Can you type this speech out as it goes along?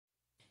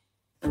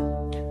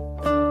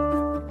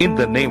In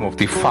the name of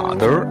the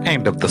Father,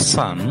 and of the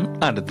Son,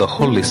 and of the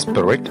Holy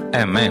Spirit.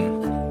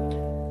 Amen.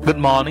 Good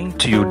morning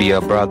to you,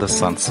 dear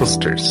brothers and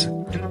sisters.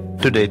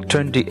 Today,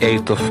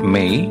 28th of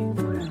May,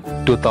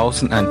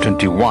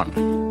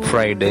 2021,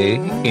 Friday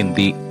in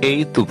the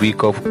 8th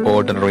week of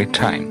Ordinary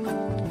Time.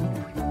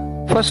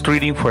 First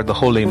reading for the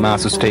Holy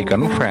Mass is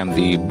taken from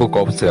the book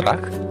of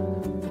Sirach,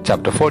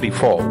 chapter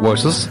 44,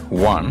 verses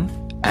 1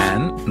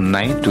 and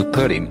 9 to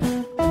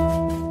 13.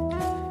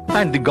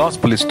 And the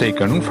Gospel is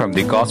taken from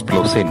the Gospel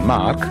of St.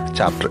 Mark,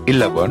 chapter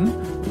 11,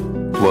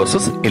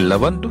 verses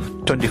 11 to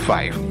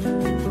 25.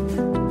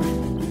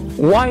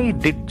 Why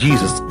did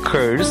Jesus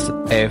curse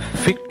a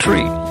fig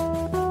tree?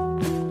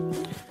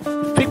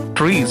 Fig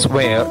trees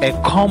were a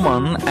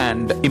common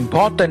and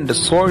important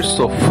source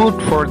of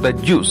food for the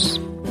Jews.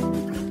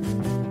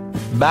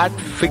 Bad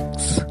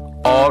figs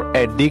or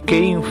a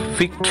decaying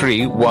fig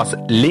tree was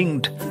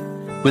linked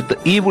with the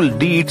evil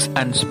deeds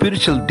and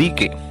spiritual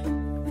decay.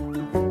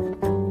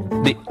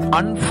 The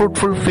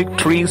unfruitful fig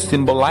tree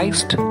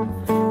symbolized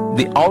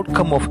the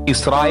outcome of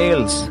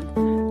Israel's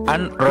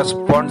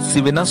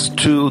unresponsiveness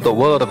to the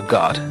word of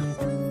God.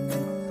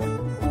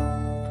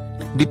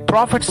 The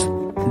prophets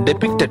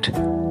depicted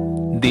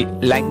the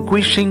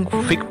languishing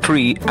fig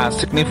tree as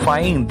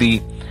signifying the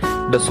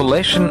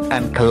desolation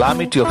and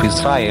calamity of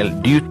Israel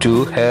due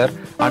to her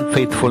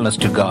unfaithfulness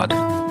to God.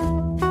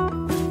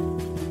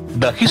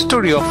 The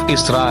history of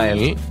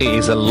Israel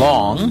is a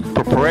long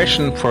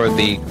preparation for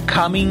the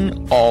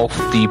coming of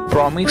the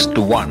promised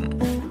one,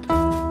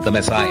 the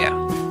Messiah.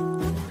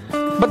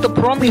 But the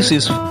promise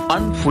is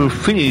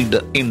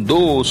unfulfilled in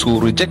those who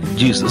reject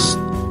Jesus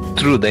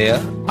through their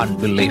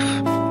unbelief.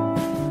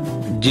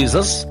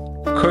 Jesus'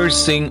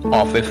 cursing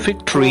of a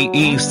fig tree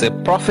is a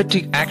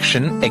prophetic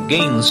action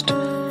against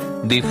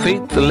the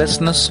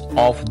faithlessness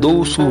of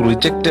those who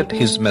rejected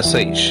his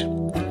message.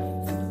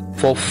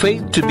 For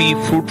faith to be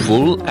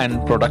fruitful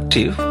and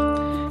productive,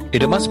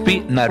 it must be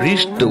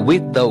nourished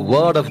with the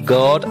Word of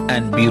God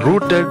and be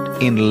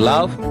rooted in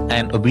love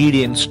and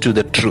obedience to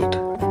the truth.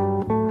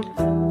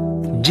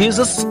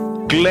 Jesus'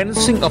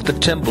 cleansing of the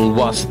temple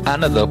was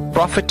another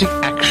prophetic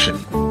action.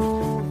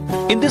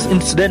 In this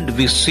incident,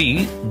 we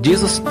see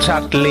Jesus'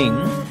 startling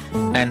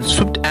and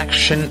swift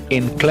action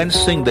in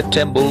cleansing the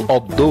temple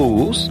of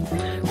those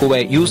who were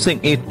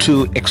using it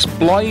to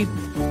exploit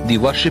the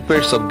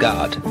worshippers of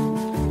God.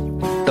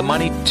 The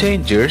money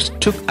changers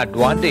took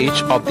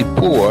advantage of the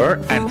poor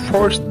and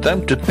forced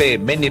them to pay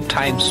many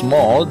times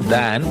more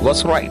than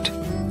was right.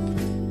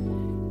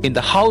 In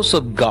the house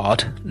of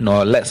God,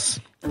 no less.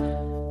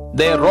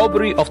 Their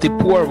robbery of the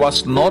poor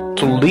was not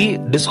truly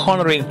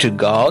dishonoring to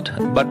God,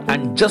 but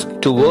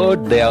unjust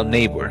toward their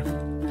neighbor.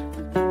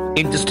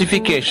 In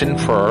justification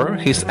for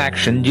his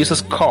action,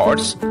 Jesus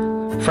quotes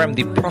from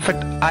the prophet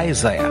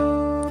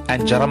Isaiah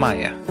and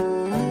Jeremiah.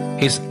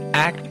 His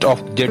act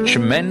of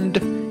judgment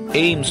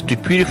aims to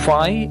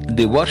purify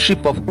the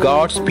worship of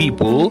God's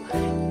people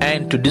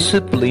and to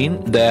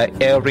discipline their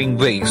erring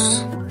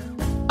ways.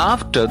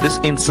 After this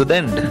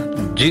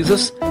incident,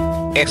 Jesus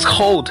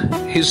exhorted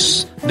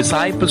his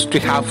disciples to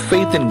have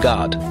faith in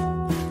God.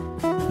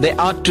 They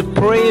are to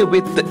pray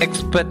with the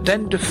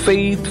expectant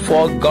faith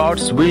for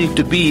God's will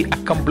to be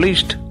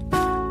accomplished.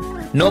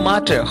 No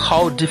matter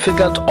how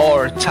difficult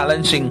or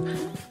challenging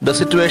the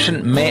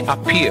situation may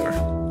appear,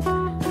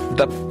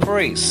 the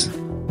praise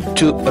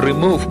to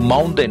remove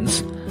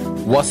mountains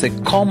was a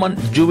common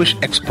Jewish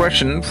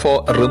expression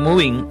for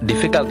removing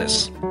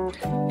difficulties.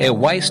 A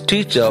wise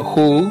teacher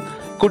who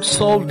could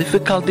solve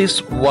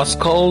difficulties was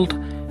called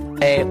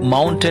a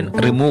mountain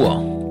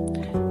remover.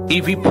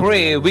 If we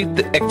pray with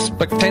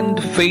expectant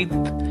faith,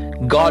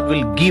 God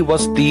will give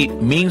us the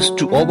means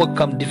to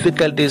overcome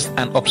difficulties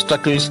and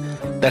obstacles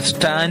that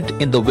stand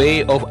in the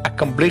way of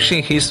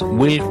accomplishing His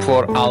will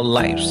for our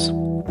lives.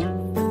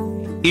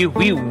 If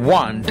we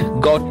want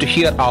God to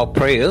hear our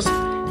prayers,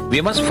 we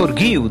must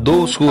forgive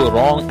those who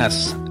wrong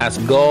us as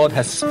God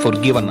has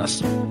forgiven us.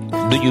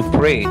 Do you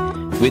pray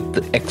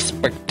with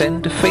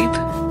expectant faith?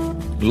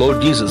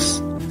 Lord Jesus,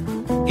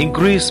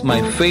 increase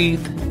my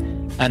faith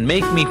and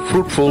make me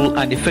fruitful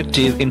and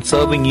effective in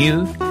serving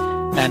you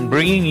and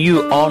bringing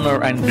you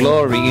honor and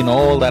glory in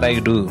all that I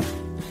do.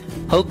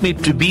 Help me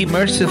to be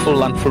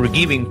merciful and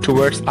forgiving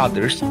towards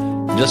others,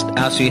 just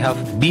as you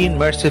have been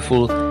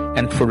merciful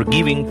and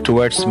forgiving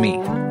towards me.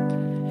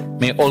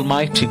 May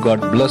Almighty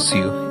God bless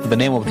you in the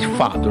name of the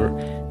Father,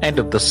 and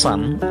of the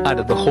Son, and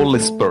of the Holy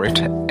Spirit.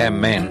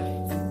 Amen.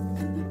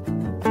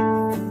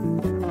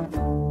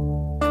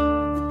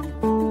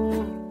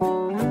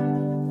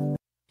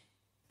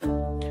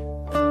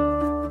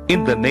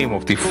 In the name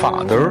of the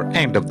Father,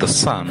 and of the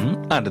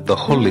Son, and of the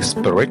Holy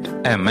Spirit.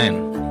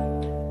 Amen.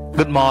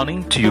 Good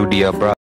morning to you, dear brother.